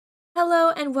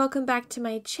Hello and welcome back to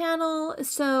my channel.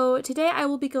 So today I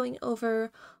will be going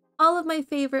over all of my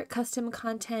favorite custom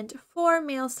content for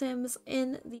male Sims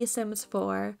in The Sims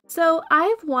 4. So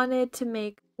I've wanted to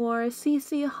make more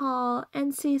CC haul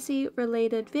and CC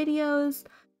related videos,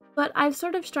 but I've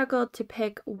sort of struggled to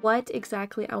pick what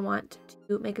exactly I want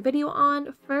to make a video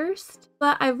on first.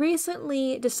 But I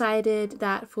recently decided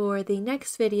that for the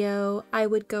next video, I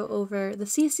would go over the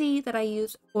CC that I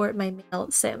use for my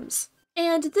male Sims.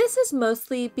 And this is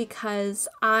mostly because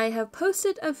I have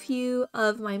posted a few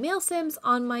of my male Sims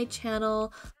on my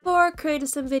channel for Create a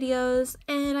Sim videos,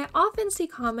 and I often see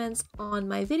comments on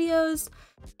my videos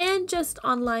and just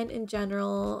online in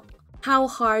general how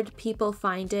hard people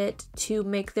find it to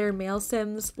make their male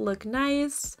Sims look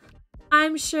nice.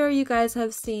 I'm sure you guys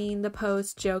have seen the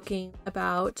post joking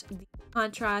about the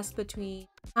contrast between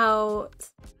how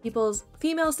people's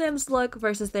female Sims look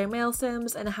versus their male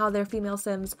Sims and how their female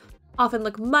Sims often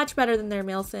look much better than their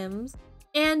male Sims.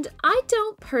 And I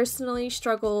don't personally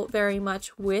struggle very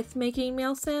much with making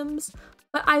male Sims,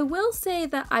 but I will say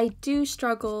that I do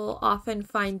struggle often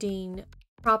finding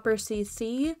proper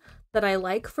CC that I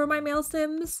like for my male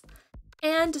Sims.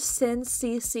 And since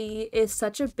CC is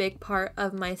such a big part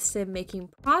of my sim making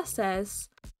process,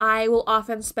 I will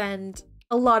often spend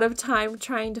a lot of time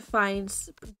trying to find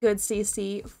good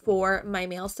CC for my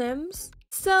male Sims.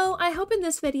 So I hope in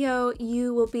this video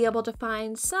you will be able to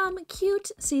find some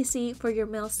cute CC for your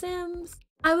male Sims.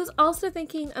 I was also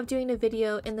thinking of doing a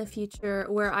video in the future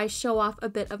where I show off a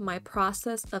bit of my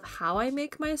process of how I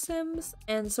make my Sims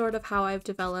and sort of how I've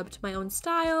developed my own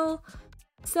style.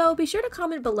 So be sure to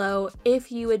comment below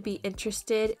if you would be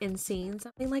interested in seeing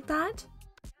something like that.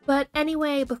 But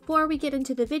anyway, before we get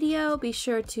into the video, be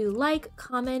sure to like,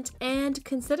 comment, and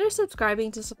consider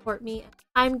subscribing to support me.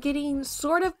 I'm getting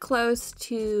sort of close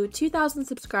to 2,000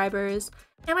 subscribers,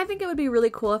 and I think it would be really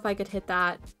cool if I could hit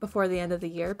that before the end of the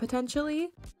year, potentially.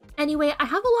 Anyway, I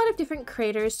have a lot of different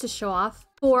creators to show off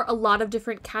for a lot of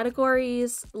different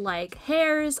categories, like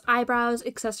hairs, eyebrows,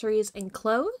 accessories, and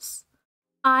clothes.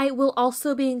 I will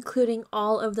also be including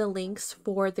all of the links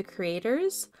for the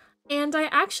creators. And I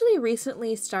actually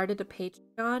recently started a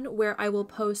Patreon where I will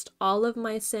post all of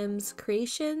my Sims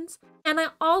creations, and I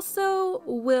also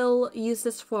will use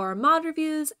this for mod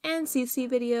reviews and CC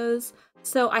videos,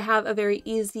 so I have a very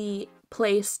easy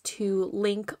place to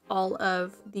link all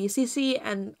of the CC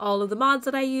and all of the mods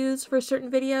that I use for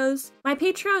certain videos. My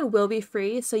Patreon will be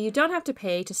free, so you don't have to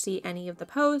pay to see any of the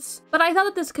posts, but I thought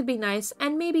that this could be nice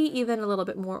and maybe even a little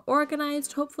bit more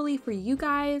organized, hopefully for you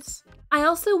guys. I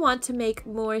also want to make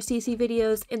more CC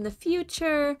videos in the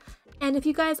future, and if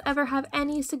you guys ever have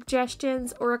any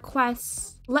suggestions or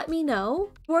requests, let me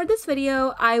know. For this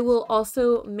video, I will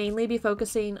also mainly be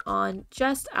focusing on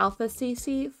just alpha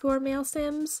CC for male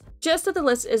Sims, just so the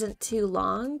list isn't too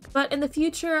long. But in the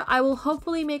future, I will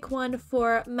hopefully make one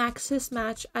for Maxis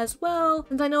Match as well,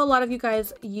 since I know a lot of you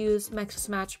guys use Maxis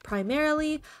Match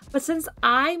primarily, but since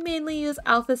I mainly use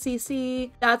alpha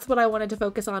CC, that's what I wanted to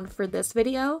focus on for this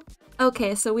video.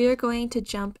 Okay, so we are going to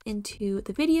jump into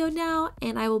the video now,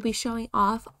 and I will be showing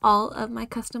off all of my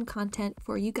custom content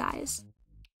for you guys.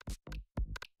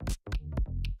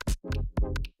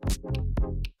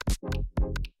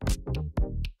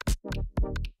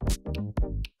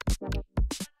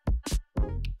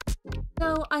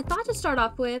 So I thought to start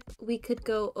off with, we could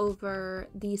go over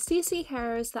the CC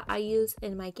hairs that I use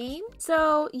in my game.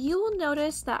 So you will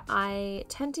notice that I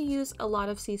tend to use a lot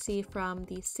of CC from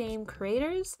the same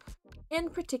creators. In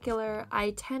particular, I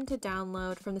tend to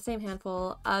download from the same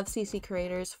handful of CC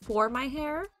creators for my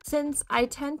hair, since I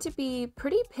tend to be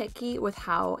pretty picky with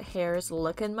how hairs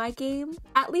look in my game,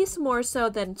 at least more so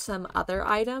than some other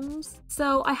items.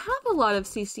 So I have a lot of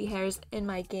CC hairs in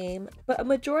my game, but a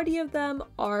majority of them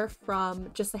are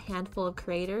from just a handful of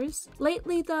creators.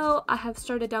 Lately though, I have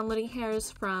started downloading hairs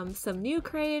from some new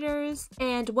creators,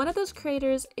 and one of those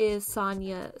creators is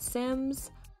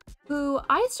SIMS, who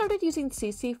I started using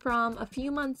CC from a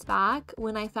few months back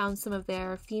when I found some of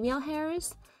their female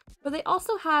hairs, but they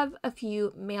also have a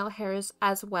few male hairs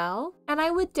as well, and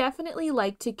I would definitely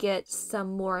like to get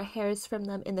some more hairs from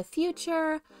them in the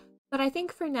future, but I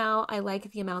think for now I like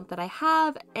the amount that I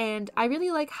have, and I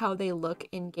really like how they look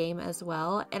in game as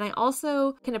well, and I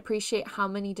also can appreciate how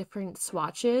many different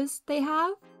swatches they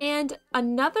have. And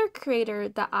another creator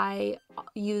that I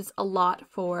use a lot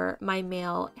for my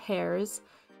male hairs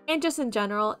and just in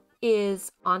general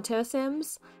is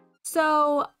SIMS.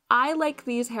 So I like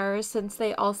these hairs since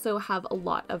they also have a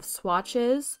lot of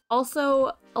swatches.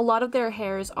 Also, a lot of their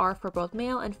hairs are for both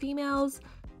male and females,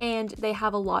 and they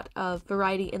have a lot of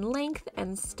variety in length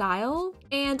and style.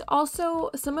 And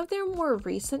also some of their more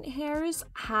recent hairs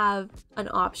have an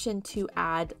option to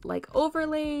add like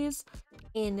overlays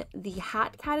in the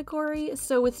hat category.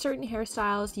 So with certain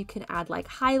hairstyles, you can add like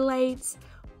highlights,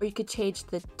 or you could change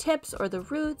the tips or the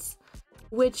roots,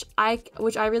 which I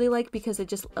really like because it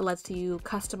just lets you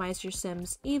customize your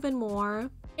Sims even more.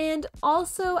 And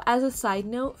also, as a side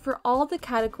note, for all the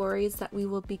categories that we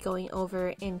will be going over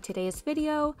in today's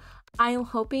video, I am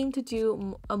hoping to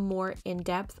do a more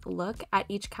in-depth look at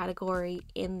each category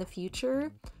in the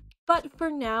future. But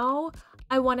for now,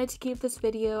 I wanted to keep this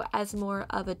video as more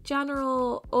of a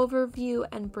general overview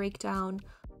and breakdown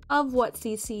of what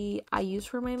CC I use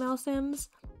for my Male Sims.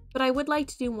 But I would like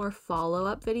to do more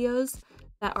follow-up videos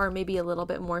that are maybe a little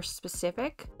bit more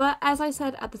specific. But as I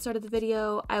said at the start of the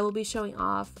video, I will be showing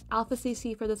off Alpha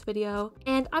CC for this video,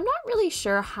 and I'm not really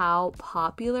sure how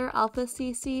popular Alpha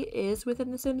CC is within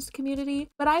the Sims community,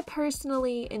 but I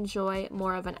personally enjoy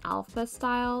more of an alpha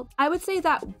style. I would say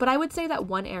that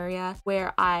one area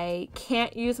where I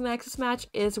can't use Maxis Match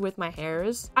is with my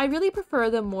hairs. I really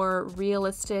prefer the more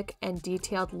realistic and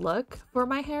detailed look for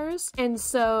my hairs, and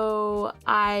so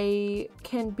I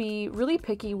can be really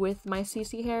picky with my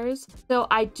CC hairs, so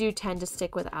I do tend to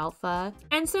stick with alpha.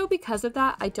 And so because of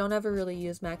that, I don't ever really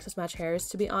use Maxis Match hairs,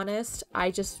 to be honest.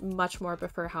 I just much more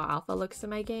prefer how alpha looks in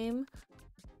my game.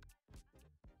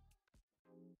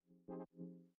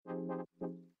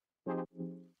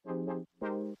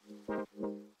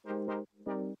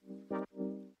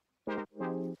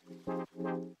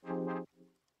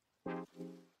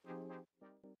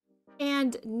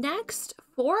 And next,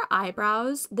 for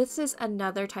eyebrows, this is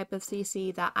another type of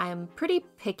CC that I'm pretty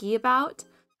picky about,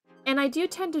 and I do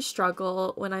tend to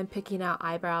struggle when I'm picking out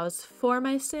eyebrows for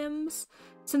my Sims,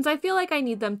 since I feel like I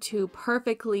need them to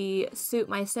perfectly suit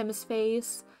my Sim's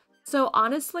face. So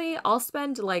honestly, I'll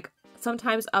spend like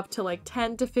sometimes up to like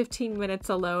 10 to 15 minutes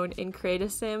alone in Create a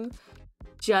Sim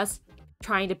just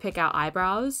trying to pick out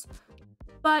eyebrows.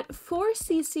 But for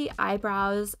CC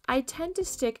eyebrows, I tend to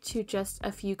stick to just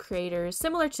a few creators.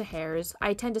 Similar to hairs,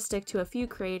 I tend to stick to a few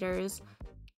creators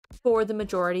for the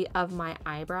majority of my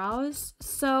eyebrows.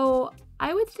 So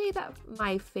I would say that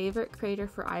my favorite creator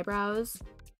for eyebrows,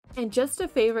 and just a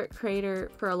favorite creator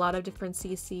for a lot of different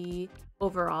CC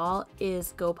overall,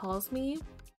 is Gopal's Me.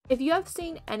 If you have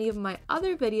seen any of my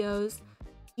other videos,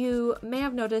 you may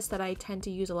have noticed that I tend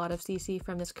to use a lot of CC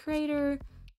from this creator.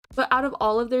 But out of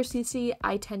all of their CC,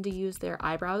 I tend to use their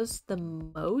eyebrows the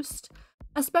most,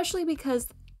 especially because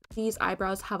these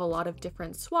eyebrows have a lot of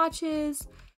different swatches,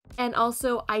 and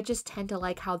also I just tend to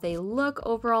like how they look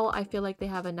overall. I feel like they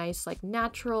have a nice like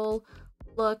natural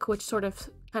look, which sort of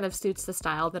kind of suits the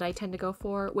style that I tend to go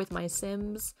for with my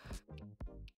Sims.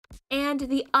 And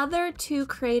the other two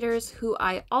creators who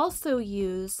I also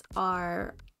use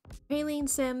are Praline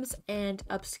Sims and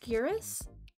Obscurus.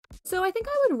 So I think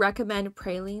I would recommend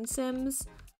Praline Sims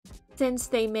since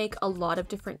they make a lot of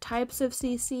different types of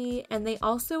CC, and they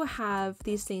also have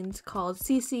these things called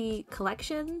CC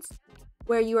collections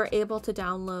where you are able to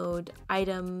download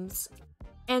items.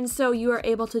 And so you are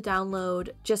able to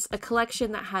download just a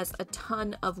collection that has a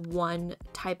ton of one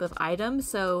type of item.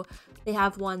 So they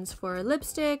have ones for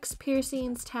lipsticks,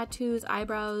 piercings, tattoos,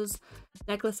 eyebrows,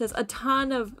 necklaces, a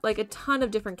ton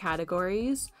of different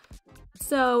categories.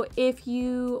 So if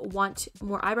you want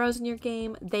more eyebrows in your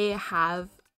game, they have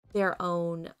their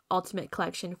own ultimate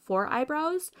collection for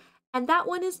eyebrows. And that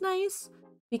one is nice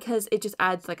because it just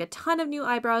adds like a ton of new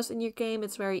eyebrows in your game.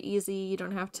 It's very easy. You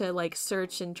don't have to like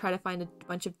search and try to find a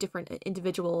bunch of different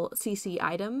individual CC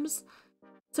items.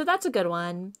 So that's a good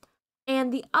one.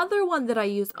 And the other one that I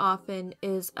use often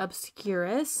is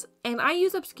Obscurus. And I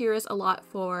use Obscurus a lot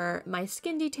for my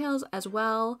skin details as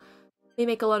well. They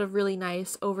make a lot of really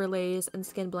nice overlays and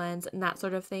skin blends and that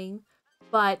sort of thing.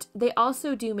 But they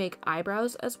also do make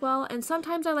eyebrows as well. And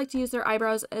sometimes I like to use their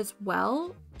eyebrows as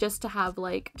well, just to have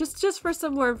like, just for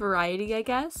some more variety, I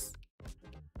guess.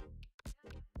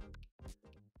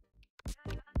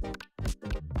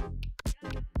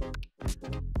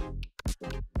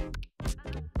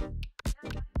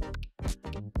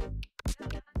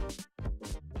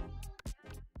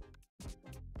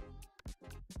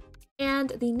 And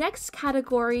the next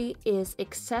category is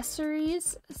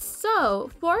accessories.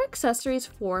 So for accessories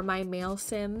for my male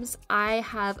Sims, I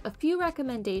have a few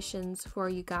recommendations for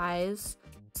you guys.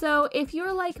 So if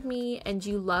you're like me and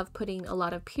you love putting a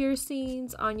lot of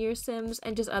piercings on your Sims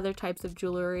and just other types of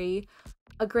jewelry,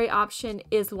 a great option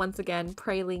is once again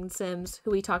Praline Sims,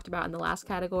 who we talked about in the last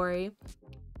category.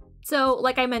 So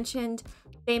like I mentioned,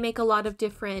 they make a lot of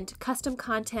different custom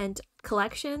content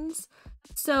collections.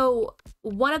 So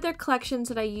one of their collections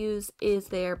that I use is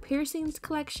their piercings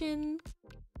collection,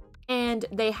 and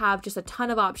they have just a ton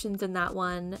of options in that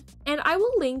one. And I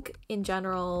will link in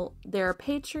general their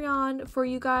Patreon for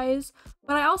you guys,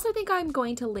 but I also think I'm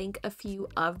going to link a few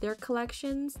of their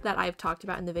collections that I've talked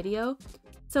about in the video.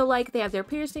 So like they have their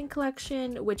piercing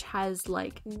collection, which has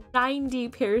like 90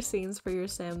 piercings for your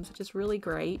Sims, which is really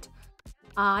great.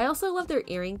 I also love their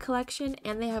earring collection,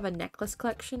 and they have a necklace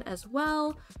collection as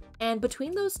well. And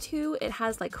between those two, it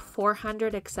has like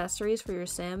 400 accessories for your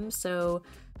Sims. So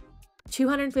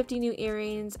 250 new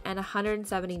earrings and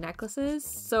 170 necklaces.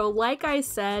 So like I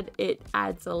said, it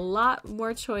adds a lot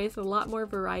more choice, a lot more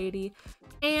variety.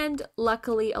 And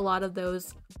luckily, a lot of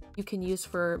those you can use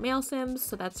for male Sims,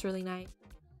 so that's really nice.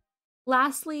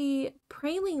 Lastly,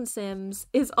 Praline Sims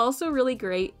is also really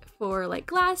great for like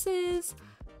glasses,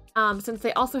 since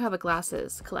they also have a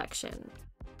glasses collection.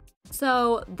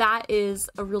 So that is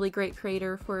a really great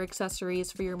creator for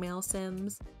accessories for your male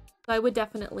Sims. So I would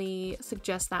definitely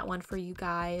suggest that one for you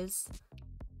guys.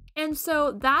 And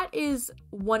so that is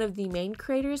one of the main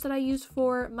creators that I use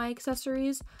for my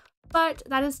accessories, but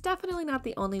that is definitely not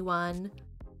the only one.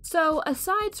 So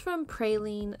aside from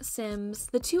Praline Sims,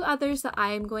 the two others that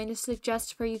I am going to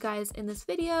suggest for you guys in this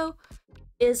video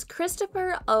is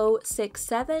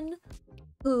Christopher067,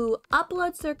 who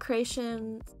uploads their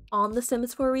creations on the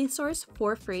Sims 4 resource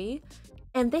for free.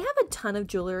 And they have a ton of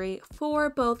jewelry for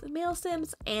both male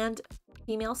Sims and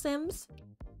female Sims.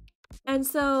 And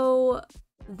so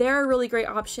they're a really great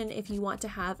option if you want to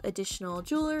have additional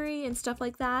jewelry and stuff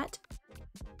like that.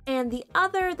 And the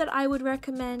other that I would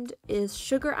recommend is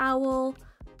Sugar Owl,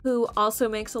 who also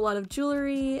makes a lot of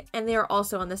jewelry, and they are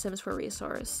also on the Sims 4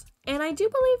 resource. And I do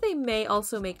believe they may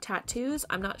also make tattoos.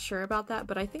 I'm not sure about that,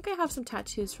 but I think I have some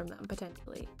tattoos from them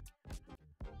potentially.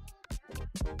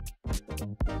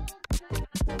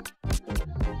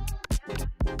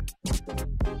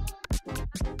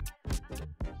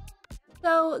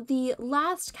 So the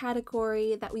last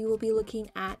category that we will be looking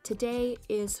at today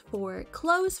is for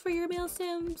clothes for your male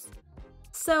Sims.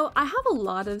 So I have a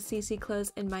lot of CC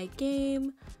clothes in my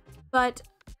game, but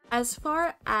as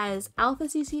far as alpha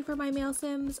CC for my male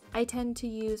Sims, I tend to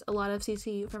use a lot of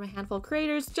CC from a handful of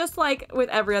creators, just like with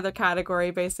every other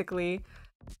category basically.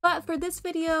 But for this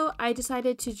video, I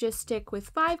decided to just stick with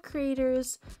 5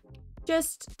 creators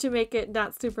just to make it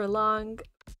not super long.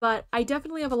 But I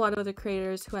definitely have a lot of other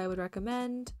creators who I would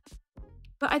recommend.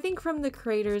 But I think from the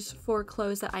creators for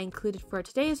clothes that I included for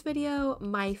today's video,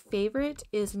 my favorite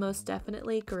is most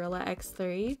definitely Gorilla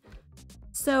X3.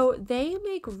 So they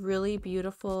make really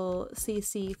beautiful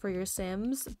CC for your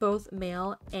Sims, both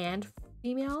male and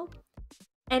female.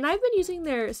 And I've been using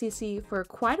their CC for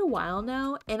quite a while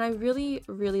now, and I really,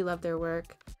 really love their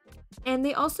work. And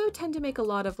they also tend to make a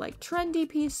lot of like trendy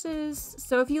pieces.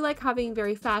 So if you like having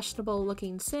very fashionable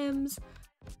looking Sims,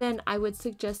 then I would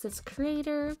suggest this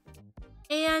creator.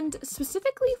 And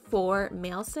specifically for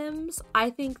male Sims, I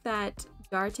think that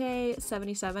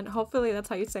Yarte77, hopefully that's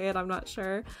how you say it, I'm not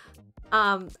sure.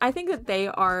 I think that they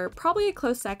are probably a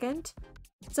close second.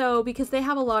 So because they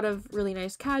have a lot of really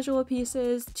nice casual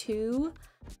pieces too.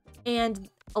 And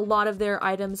a lot of their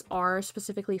items are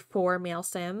specifically for male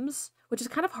Sims, which is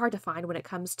kind of hard to find when it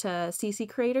comes to CC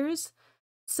creators.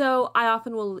 So I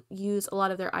often will use a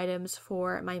lot of their items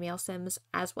for my male Sims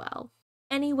as well.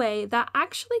 Anyway, that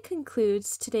actually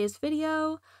concludes today's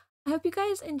video. I hope you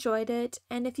guys enjoyed it,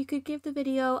 and if you could give the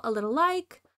video a little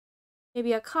like,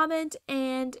 maybe a comment,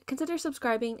 and consider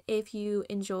subscribing if you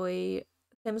enjoy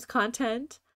Sims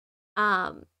content.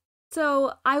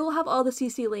 So I will have all the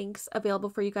CC links available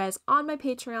for you guys on my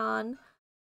Patreon.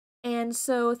 And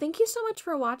so thank you so much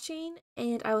for watching,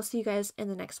 and I will see you guys in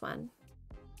the next one.